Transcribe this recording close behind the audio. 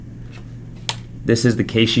This is the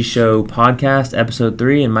Casey Show podcast, episode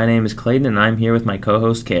 3, and my name is Clayton, and I'm here with my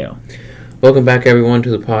co-host, Kale. Welcome back, everyone, to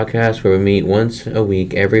the podcast where we meet once a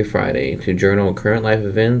week every Friday to journal current life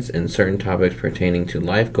events and certain topics pertaining to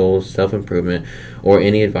life goals, self-improvement, or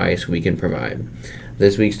any advice we can provide.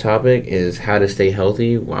 This week's topic is how to stay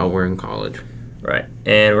healthy while we're in college. Right,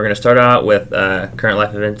 and we're going to start out with current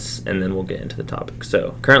life events, and then we'll get into the topic.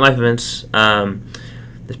 So, current life events,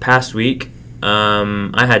 this past week,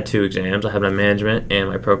 I had 2 exams. I had my management and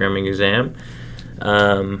my programming exam.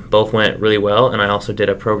 Both went really well, and I also did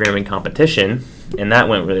a programming competition, and that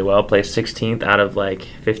went really well. Placed 16th out of like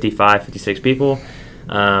 55, 56 people,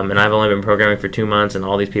 and I've only been programming for 2 months, and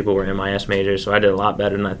all these people were MIS majors, so I did a lot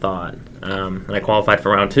better than I thought. And I qualified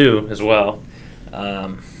for round 2 as well.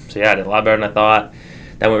 So yeah, I did a lot better than I thought.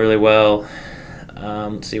 That went really well.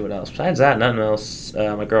 Let's see what else. Besides that, nothing else.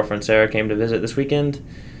 My girlfriend Sarah came to visit this weekend.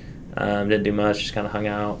 Didn't do much, just kind of hung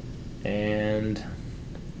out, and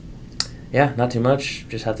yeah, not too much.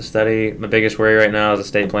 Just have to study. My biggest worry right now is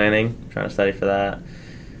estate planning. I'm trying to study for that.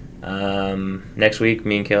 Next week,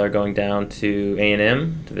 me and Kale are going down to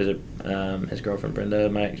A&M to visit his girlfriend Brenda.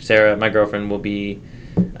 My girlfriend will be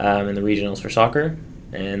in the regionals for soccer,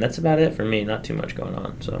 and that's about it for me. Not too much going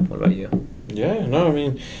on. So, what about you? Yeah, no, I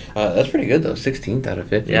mean, that's pretty good, though. 16th out of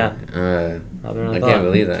 50. Yeah. I can't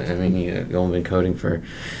believe that. I mean, you've only been coding for,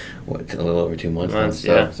 a little over 2 months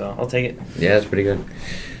now. Yeah, so I'll take it. Yeah, that's pretty good.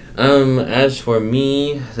 As for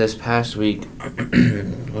me, this past week,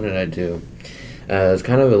 what did I do? It's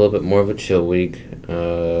kind of a little bit more of a chill week. I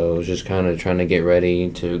was just kind of trying to get ready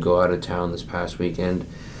to go out of town this past weekend.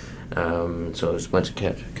 So it was a bunch of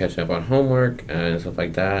catching up on homework and stuff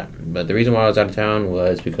like that. But the reason why I was out of town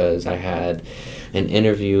was because I had an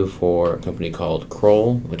interview for a company called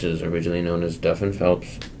Kroll, which is originally known as Duff &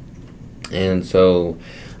 Phelps. And so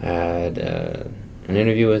I had an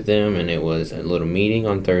interview with them, and it was a little meeting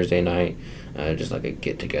on Thursday night, just like a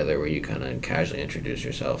get-together where you kind of casually introduce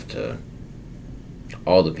yourself to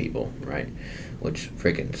all the people, right? Which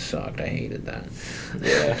freaking sucked. I hated that.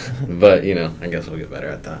 Yeah. But, I guess we'll get better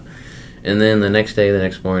at that. And then the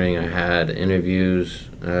next morning, I had interviews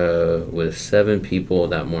with 7 people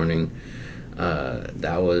that morning.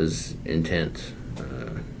 That was intense.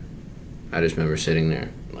 I just remember sitting there,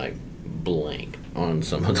 like, blank on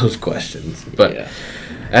some of those questions. But yeah,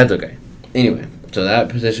 that's okay. Anyway, so that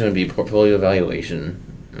position would be portfolio evaluation.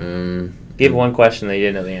 Give one question that you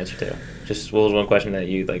didn't know the answer to. Just what was one question that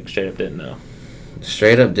you, like, straight up didn't know?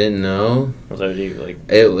 Straight up didn't know. Was that you, like?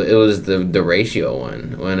 It was the ratio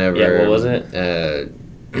one. Whenever. Yeah, what was it?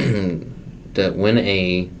 That when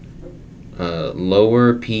a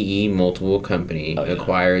lower PE multiple company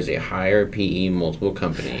acquires a higher PE multiple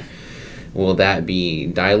company, will that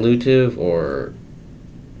be dilutive or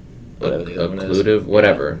occlusive?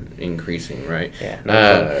 Whatever, increasing, right?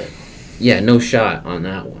 Yeah. No shot on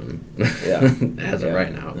that one. Yeah. As of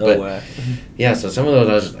right now. No but way. Yeah, so some of those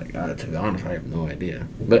I was just like, to be honest, I have no idea.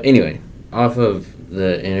 But anyway, off of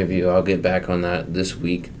the interview, I'll get back on that this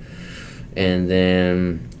week. And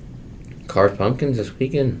then carve pumpkins this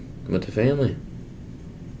weekend with the family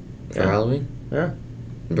for Halloween. Yeah.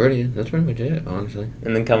 That's pretty much it, honestly.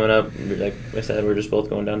 And then coming up, like I said, we're just both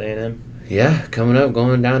going down to A&M. Yeah, coming up,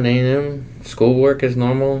 going down to A&M. Schoolwork is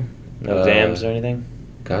normal. No exams or anything?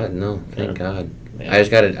 God, no. Thank God. Yeah. I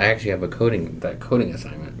actually have a coding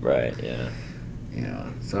assignment. Right, yeah.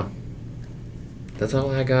 Yeah, so that's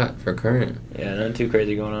all I got for current. Yeah, nothing too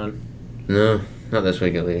crazy going on. No, not this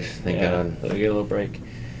week at least. Thank God. So we get a little break.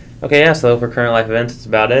 Okay, yeah, so for current life events, that's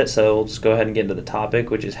about it. So we'll just go ahead and get into the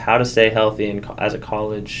topic, which is how to stay healthy as a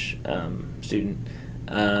college student.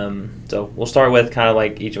 So we'll start with kind of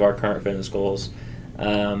like each of our current fitness goals.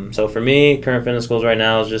 So for me, current fitness goals right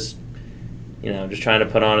now is just, just trying to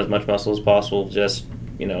put on as much muscle as possible, just,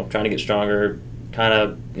 trying to get stronger, kind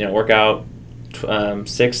of, work out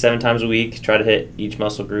 6-7 times a week, try to hit each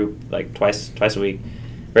muscle group like twice a week.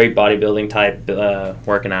 Very bodybuilding type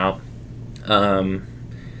working out.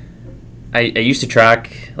 I used to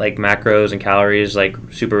track like macros and calories like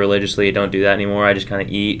super religiously. Don't do that anymore. I just kind of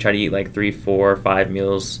try to eat like 3, 4, 5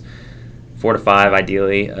 meals, 4 to 5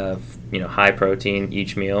 ideally of high protein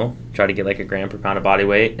each meal. Try to get like a gram per pound of body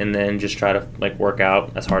weight, and then just try to like work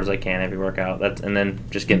out as hard as I can every workout. And then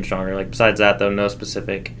just getting stronger. Like besides that though, no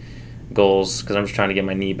specific goals because I'm just trying to get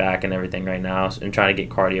my knee back and everything right now, and trying to get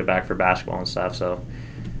cardio back for basketball and stuff. So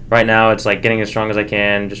right now it's like getting as strong as I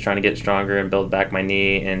can, just trying to get stronger and build back my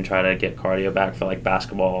knee and try to get cardio back for like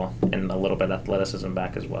basketball and a little bit of athleticism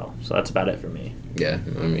back as well. So that's about it for me. Yeah,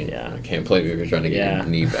 I mean, I can't blame you for trying to get your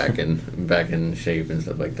knee back in shape and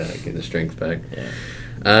stuff like that, get the strength back. Yeah.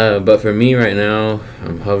 But for me right now,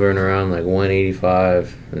 I'm hovering around like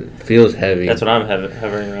 185. It feels heavy. That's what I'm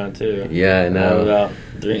hovering around too. Yeah, I know. I'm about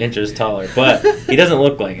 3 inches taller, but he doesn't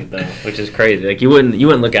look like it though, which is crazy. Like you wouldn't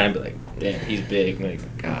look at him and be like, damn, he's big.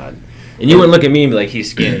 Like God. And you wouldn't look at me and be like,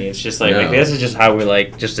 he's skinny. It's just like, No. this is just how we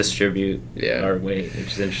like just distribute Yeah. our weight,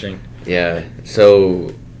 which is interesting. Yeah.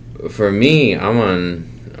 So for me, I'm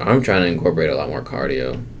trying to incorporate a lot more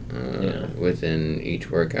cardio within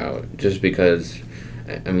each workout, just because.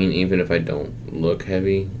 I mean, even if I don't look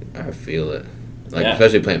heavy, I feel it. Like,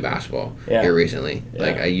 especially playing basketball here recently. Yeah.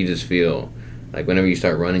 Like, you just feel, like, whenever you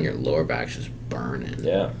start running, your lower back's just burning.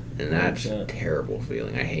 Yeah. And that's a terrible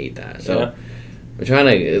feeling. I hate that. So, I'm trying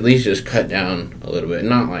to at least just cut down a little bit.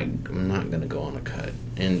 Not like, I'm not going to go on a cut.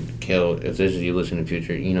 And, Kel, if this is you listening in the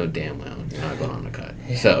future, you know damn well you're not going on a cut.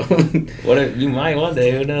 Yeah. So. What if you might one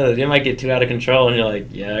day, who knows? You might get too out of control and you're like,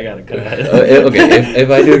 yeah, I got to cut. Okay,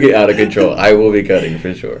 if I do get out of control, I will be cutting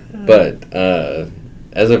for sure. But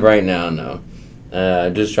as of right now, no.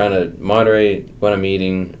 Just trying to moderate what I'm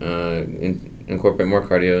eating, incorporate more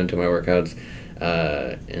cardio into my workouts,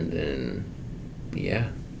 and then, yeah.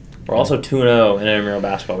 We're also 2-0 in intramural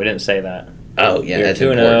basketball. We didn't say that. Oh, yeah, that's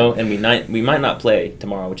 2-0, and we might not play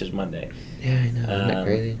tomorrow, which is Monday. Yeah, I know. Isn't that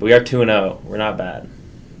crazy? But we are 2-0. We're not bad.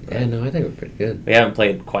 Yeah, no, I think we're pretty good. We haven't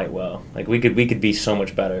played quite well. Like we could be so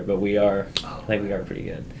much better, but we are. I think we are pretty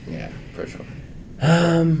good. Yeah, for sure.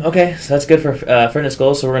 Okay, so that's good for fitness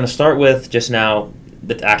goals. So we're going to start with just now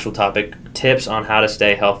the actual topic: tips on how to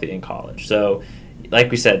stay healthy in college. So,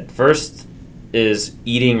 like we said, first is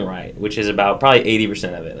eating right, which is about probably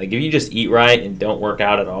 80% of it. Like if you just eat right and don't work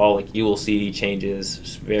out at all, like you will see changes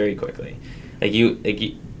very quickly.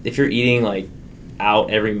 If you're eating like out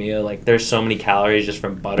every meal, like there's so many calories just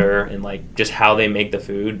from butter and like just how they make the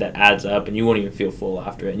food that adds up, and you won't even feel full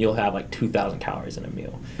after it, and you'll have like 2,000 calories in a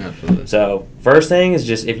meal. Absolutely. So first thing is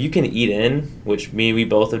just if you can eat in, which we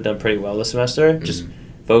both have done pretty well this semester, just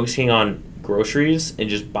focusing on groceries and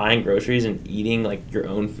just buying groceries and eating like your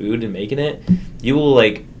own food and making it, you will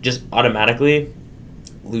like just automatically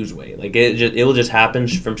lose weight. Like it will just happen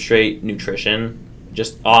from straight nutrition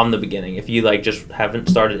just on the beginning. If you like just haven't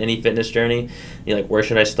started any fitness journey, you're like, where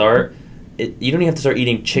should I start? You don't even have to start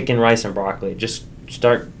eating chicken, rice, and broccoli. Just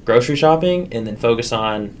start grocery shopping and then focus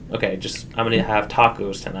on, okay, I'm going to have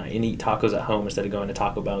tacos tonight and eat tacos at home instead of going to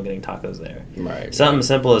Taco Bell and getting tacos there. Right. Something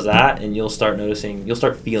simple as that, and you'll start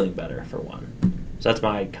feeling better for one. So that's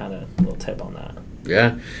my kind of little tip on that.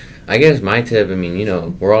 Yeah. I guess my tip, I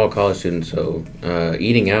mean, we're all college students, so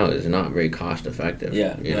eating out is not very cost effective.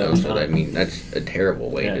 Yeah. So I mean, that's a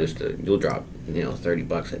terrible way you'll drop,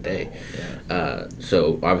 $30 a day. Yeah.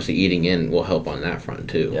 So obviously eating in will help on that front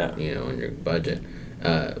too. Yeah. In your budget.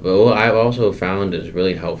 But what I've also found is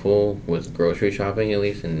really helpful with grocery shopping, at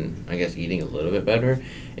least, and I guess eating a little bit better,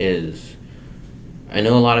 is I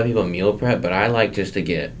know a lot of people meal prep, but I like just to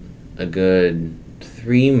get a good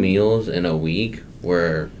 3 meals in a week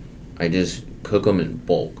where I just cook them in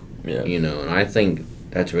bulk. Yeah. And I think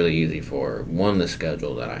that's really easy for, one, the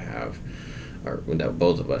schedule that I have, or that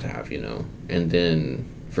both of us have, and then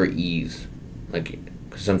for ease. Like,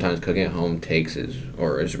 cause sometimes cooking at home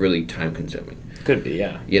is really time consuming. Could be,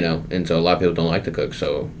 yeah. And so a lot of people don't like to cook,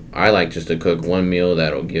 so I like just to cook one meal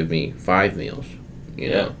that'll give me 5 meals,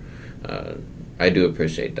 know. I do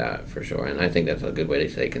appreciate that for sure, and I think that's a good way to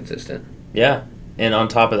stay consistent. Yeah, and on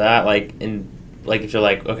top of that, if you're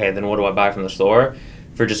like, okay, then what do I buy from the store?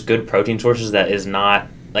 For just good protein sources that is not,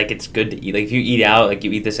 like, it's good to eat. Like, if you eat out, like,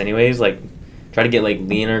 you eat this anyways, like, try to get, like,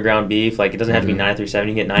 leaner ground beef. Like, it doesn't have to be 93-70.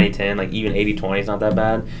 You get 90-10. Like, even 80-20 is not that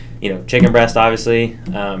bad. Chicken breast, obviously.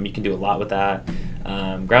 You can do a lot with that.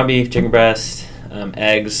 Ground beef, chicken breast,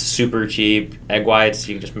 eggs, super cheap. Egg whites,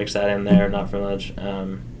 you can just mix that in there, not for much.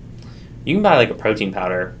 You can buy, like, a protein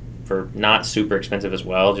powder for not super expensive as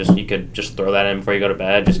well. You could just throw that in before you go to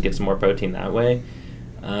bed. Just get some more protein that way.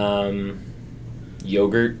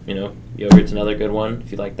 Yogurt, yogurt's another good one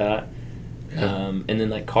if you like that. Yeah. And then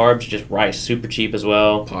like carbs, just rice, super cheap as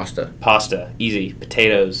well. Pasta, easy.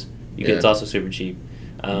 Potatoes, it's also super cheap.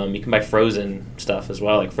 You can buy frozen stuff as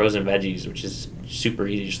well, like frozen veggies, which is super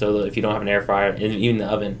easy. Just throw if you don't have an air fryer, and even the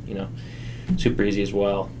oven, super easy as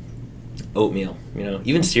well. Oatmeal,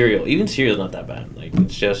 even cereal. Even cereal's not that bad. Like,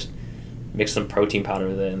 it's just mix some protein powder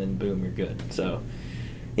with it, and then boom, you're good. So,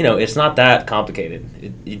 it's not that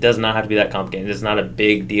complicated. It does not have to be that complicated. It's not a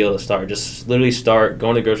big deal to start. Just literally start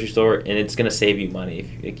going to the grocery store, and it's going to save you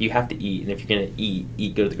money. If you have to eat, and if you're going to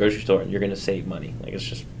eat, go to the grocery store, and you're going to save money. Like, it's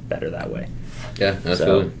just better that way. Yeah,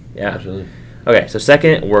 absolutely. Absolutely. Okay, so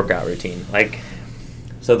second, workout routine.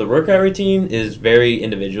 So the workout routine is very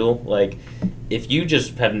individual. Like, if you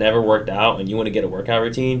just have never worked out and you want to get a workout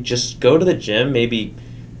routine, just go to the gym maybe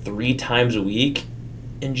 3 times a week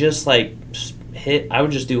and just like hit. I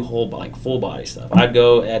would just do full body stuff. I'd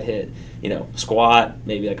go and hit, squat,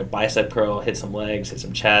 maybe like a bicep curl, hit some legs, hit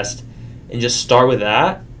some chest, and just start with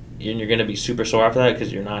that. And you're going to be super sore after that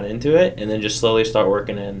because you're not into it, and then just slowly start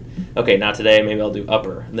working in, okay, not today, maybe I'll do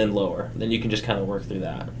upper, and then lower. Then you can just kind of work through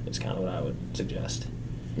that. It's kind of what I would suggest.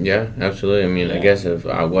 Yeah, absolutely. I mean, Yeah. I guess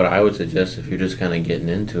what I would suggest if you're just kind of getting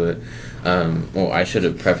into it, I should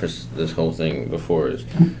have prefaced this whole thing before, is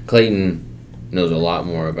Clayton knows a lot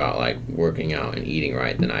more about, like, working out and eating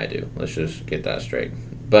right than I do. Let's just get that straight.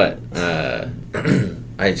 But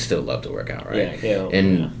I still love to work out, right?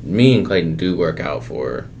 Me and Clayton do work out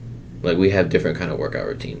for... Like, we have different kind of workout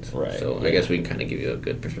routines. Right. So, I guess we can kind of give you a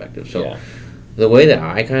good perspective. So, Yeah. the way that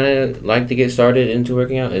I kind of like to get started into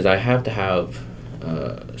working out is I have to have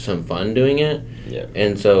some fun doing it. Yep.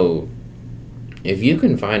 And so, if you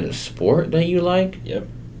can find a sport that you like, Yep.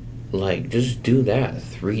 like, just do that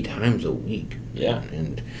 3 times a week. Yeah.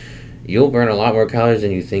 And you'll burn a lot more calories than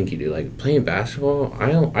you think you do. Like, playing basketball,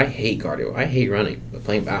 I hate cardio. I hate running. But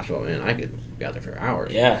playing basketball, man, I could be out there for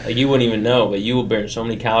hours. Yeah, like you wouldn't even know, but you will burn so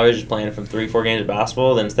many calories just playing from 3-4 games of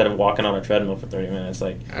basketball than instead of walking on a treadmill for 30 minutes.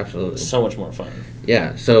 Like, Absolutely. so much more fun.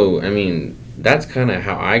 Yeah, so, I mean, that's kind of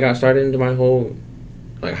how I got started into my whole,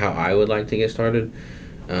 like, how I would like to get started.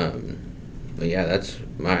 But, yeah, that's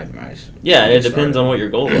my advice. Yeah, and it depends on what your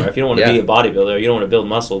goals are. If you don't want to Yeah. be a bodybuilder, you don't want to build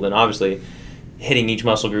muscle, then obviously hitting each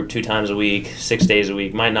muscle group 2 times a week, 6 days a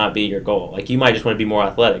week might not be your goal. Like, you might just want to be more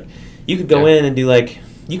athletic. You could go in and do, like,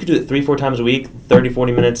 you could do it 3-4 times a week,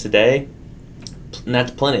 30-40 minutes a day, and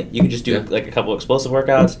that's plenty. You could just do, like, a couple explosive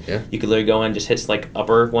workouts. Yeah. You could literally go in, just hit, like,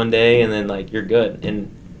 upper one day, and then, like, you're good. And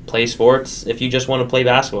play sports. If you just want to play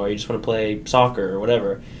basketball or you just want to play soccer or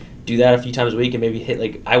whatever, do that a few times a week and maybe hit,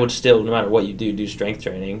 like, I would still, no matter what you do strength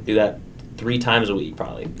training. Do that 3 times a week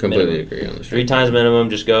probably. Completely agree on this. 3 times minimum,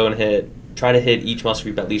 just go and try to hit each muscle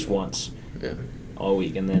group at least once. Yeah. All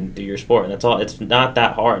week, and then do your sport. And that's all. It's not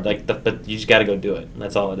that hard. But you just got to go do it.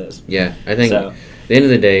 That's all it is. Yeah, I think at the end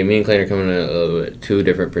of the day, me and Clayton are coming at 2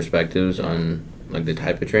 different perspectives on, like, the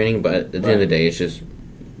type of training. But at the end of the day, it's just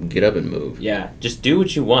get up and move. Yeah, just do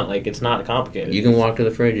what you want. Like, it's not complicated. You can walk to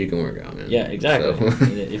the fridge. You can work out, man. Yeah, exactly. So.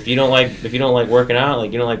 if you don't like working out,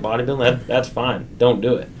 like you don't like bodybuilding, that's fine. Don't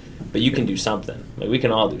do it. But you can do something. Like, we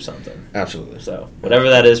can all do something. Absolutely. So whatever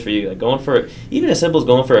that is for you, like even as simple as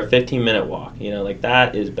going for a 15-minute walk, like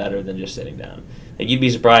that is better than just sitting down. Like, you'd be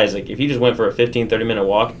surprised, like, if you just went for a 15-30-minute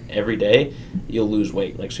walk every day, you'll lose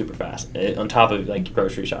weight, like, super fast. On top of, like,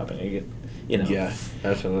 grocery shopping, Yeah,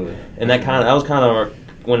 absolutely. And that was kind of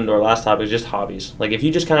one of our last topics, just hobbies. Like, if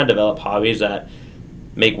you just kind of develop hobbies that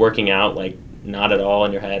make working out, like, not at all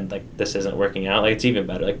in your head, like, this isn't working out, like, it's even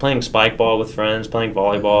better. Like, playing spike ball with friends, playing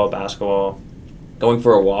volleyball, basketball, going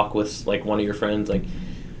for a walk with, like, one of your friends, like,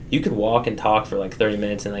 you could walk and talk for, like, 30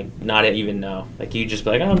 minutes and, like, not even know. Like, you just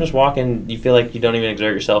be like, oh, I'm just walking. You feel like you don't even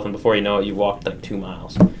exert yourself, and before you know it, you've walked, like, 2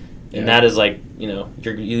 miles. And that is, like,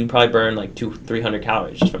 you probably burn, like, 200-300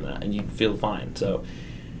 calories just from that, and you feel fine. So,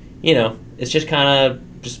 it's just kind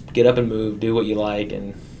of just get up and move, do what you like,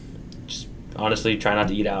 and just honestly try not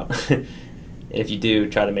to eat out. If you do,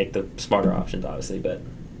 try to make the smarter options, obviously. But,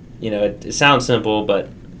 it sounds simple, but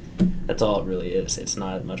that's all it really is. It's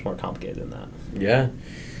not much more complicated than that. Yeah.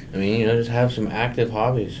 I mean, just have some active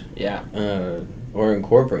hobbies. Yeah. Or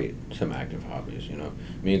incorporate some active hobbies,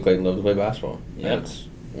 Me and Clayton love to play basketball. Yeah. That's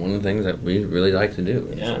one of the things that we really like to do.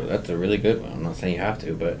 And Yeah. so that's a really good one. I'm not saying you have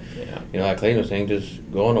to, but, like Clayton was saying,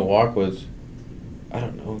 just go on a walk with, I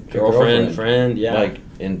don't know, your girlfriend, friend, yeah. Like,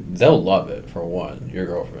 and they'll love it, for one, your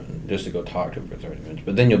girlfriend, just to go talk to her for 30 minutes.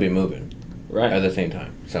 But then you'll be moving. Right. At the same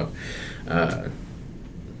time. So, I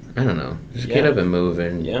don't know. Just get up and move,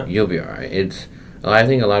 and you'll be all right. I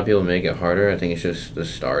think a lot of people make it harder. I think it's just the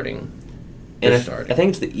starting. And I think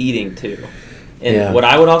it's the eating, too. And what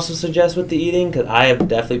I would also suggest with the eating, because I have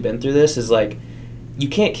definitely been through this, is, like, you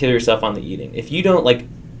can't kill yourself on the eating. If you don't, like,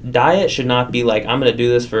 diet should not be like, I'm going to do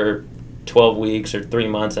this for 12 weeks or 3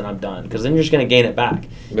 months and I'm done, because then you're just going to gain it back.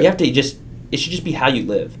 Right. You have to it should just be how you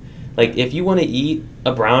live. Like, if you want to eat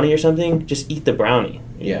a brownie or something, just eat the brownie,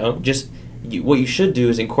 you know? What you should do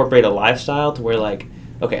is incorporate a lifestyle to where, like,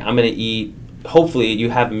 okay, I'm going to eat, hopefully you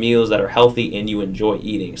have meals that are healthy and you enjoy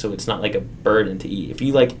eating, so it's not like a burden to eat. If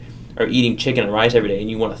you, like, are eating chicken and rice every day and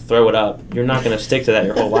you want to throw it up, you're not going to stick to that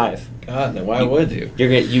your whole life. God, then why would you?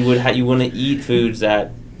 You want to eat foods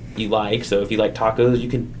that you like. So if you like tacos, you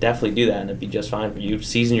can definitely do that and it'd be just fine for you.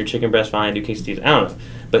 Season your chicken breast fine, do quesadillas, I don't know.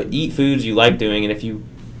 But eat foods you like doing, and if you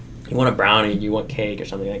want a brownie, you want cake or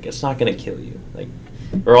something, like, it's not going to kill you. Like,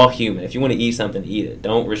 we're all human. If you want to eat something, eat it.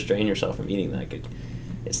 Don't restrain yourself from eating that.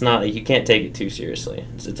 It's not like you can't take it too seriously.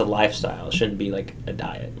 It's a lifestyle. It shouldn't be like a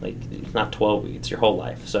diet. Like it's not 12 weeks, your whole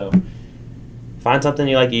life. So find something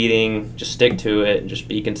you like eating, just stick to it, and just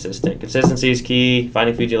be consistent. Consistency is key.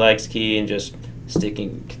 Finding food you like is key, and just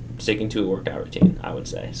sticking to a workout routine, I would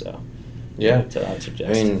say. So yeah, that's what I would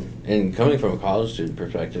suggest. I mean, and coming from a college student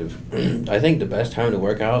perspective, I think the best time to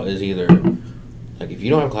work out is either like if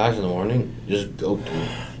you don't have class in the morning, just go do it.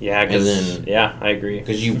 Yeah, I agree.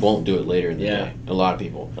 Because you won't do it later in the day. A lot of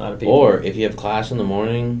people. Or if you have class in the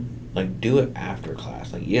morning, like do it after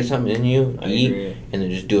class. Like you get something in you, eat, and then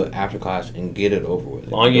just do it after class and get it over with.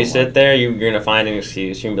 As long as you sit there, you're gonna find an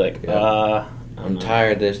excuse. You're gonna be like, I'm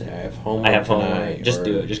tired of this. I have homework tonight. Just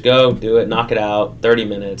do it. Just go do it. Knock it out. 30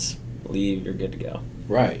 minutes. Leave. You're good to go.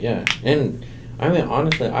 Right. Yeah. And I mean,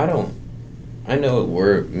 honestly, I know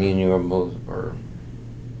me and you are both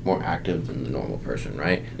more active than the normal person,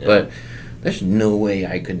 right? Yeah. But there's no way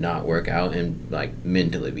I could not work out and like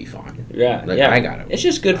mentally be fine. Yeah, like, I got it. It's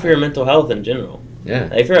just good for your mental health in general. Yeah.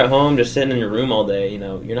 Like, if you're at home just sitting in your room all day,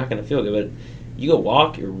 you're not gonna feel good. But you go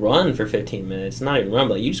walk, you run for 15 minutes. Not even run,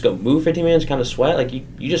 but like, you just go move 15 minutes, kind of sweat. Like you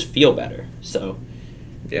just feel better. So.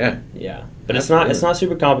 Yeah. Yeah, but it's not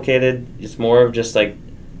super complicated. It's more of just like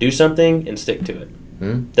do something and stick to it.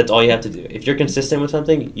 That's all you have to do. If you're consistent with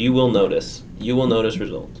something, you will notice. You will notice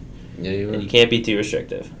results. Yeah, you will. And you can't be too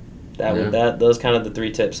restrictive. Those kind of the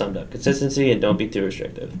 3 tips summed up: consistency and don't be too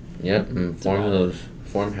restrictive. Yep, and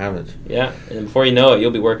form habits. Yeah, and before you know it,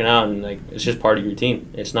 you'll be working out, and like it's just part of your routine.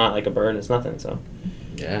 It's not like a burden. It's nothing. So.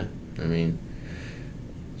 Yeah, I mean,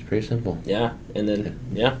 it's pretty simple. Yeah, and then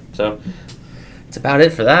so. That's about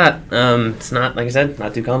it for that. It's not, like I said,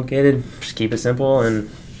 not too complicated. Just keep it simple, and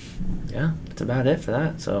that's about it for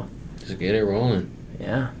that. So just get it rolling.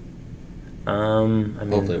 Yeah.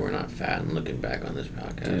 Hopefully we're not fat and looking back on this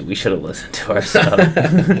podcast. Dude, we should have listened to our stuff.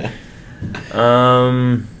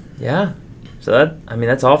 Yeah. So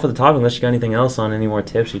that's all for the topic. Unless you got anything else on any more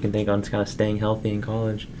tips you can think on kind of staying healthy in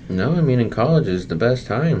college. No, I mean in college is the best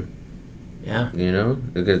time. Yeah.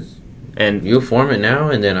 Because you'll form it now,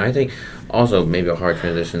 and then I think also maybe a hard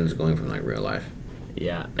transition is going from like real life.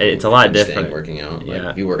 Yeah, it's a lot different. Working out. Like,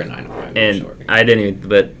 if you work a 9 to 5. And I didn't even.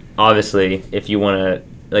 But obviously, if you want to,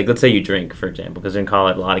 like, let's say you drink, for example, because in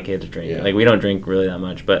college a lot of kids drink. Yeah. Like we don't drink really that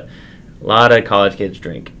much, but a lot of college kids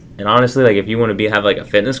drink. And honestly, like if you want to have like a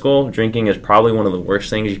fitness goal, drinking is probably one of the worst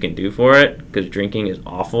things you can do for it, because drinking is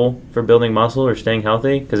awful for building muscle or staying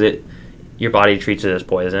healthy, because your body treats it as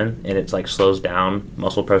poison, and it's like slows down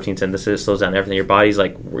muscle protein synthesis, slows down everything. Your body's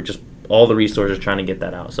like, we're just all the resources trying to get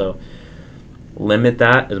that out. So limit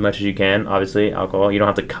that as much as you can. Obviously, alcohol, you don't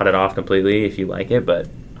have to cut it off completely if you like it, but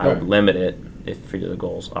I would limit it for the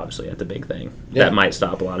goals. Obviously, that's the big thing. Yeah. That might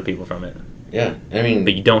stop a lot of people from it. Yeah, I mean,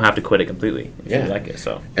 but you don't have to quit it completely if you like it.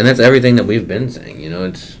 So, and that's everything that we've been saying.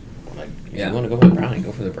 It's like if you want to go for the brownie,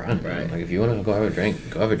 go for the brownie. Right. Like if you want to go have a drink,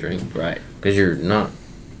 go have a drink. Right. Because you're not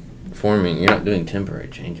doing temporary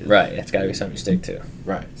changes. Right. It's got to be something you stick to.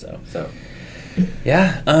 Right. So.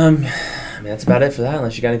 Yeah. I mean, that's about it for that.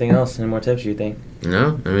 Unless you got anything else, any more tips you think?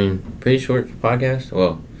 No. I mean, pretty short podcast.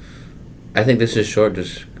 Well, I think this is short.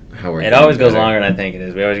 Just how we're. It always goes longer than I think it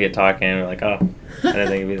is. We always get talking, and we're like, oh, I didn't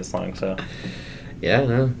think it'd be this long. So. Yeah.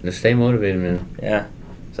 No. Just stay motivated, man. Yeah.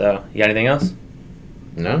 So, you got anything else?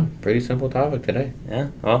 No. Pretty simple topic today. Yeah.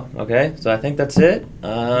 Well. Okay. So I think that's it.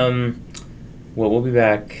 Well, we'll be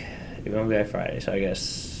back. We'll be back Friday. So I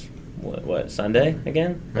guess. What Sunday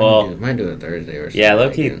again? Might do it Thursday or something. Yeah, low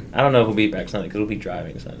key. I don't know if we'll be back Sunday because we'll be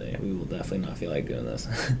driving Sunday. We will definitely not feel like doing this.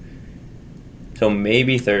 So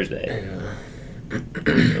maybe Thursday. Yeah.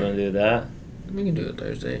 You want to do that? We can do it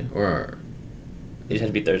Thursday or. It just has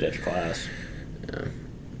to be Thursday after class. Yeah.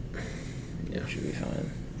 Yeah. Should be fine.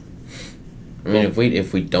 I mean,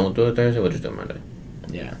 if we don't do it Thursday, we'll just do it Monday.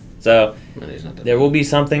 Yeah. So Monday's not that there will be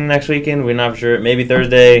something next weekend. We're not sure. Maybe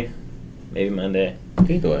Thursday. Maybe Monday.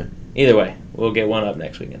 Either way, we'll get one up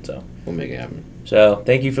next weekend. So we'll make it happen. So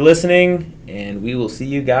thank you for listening, and we will see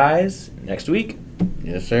you guys next week.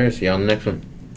 Yes, sir. See you on the next one.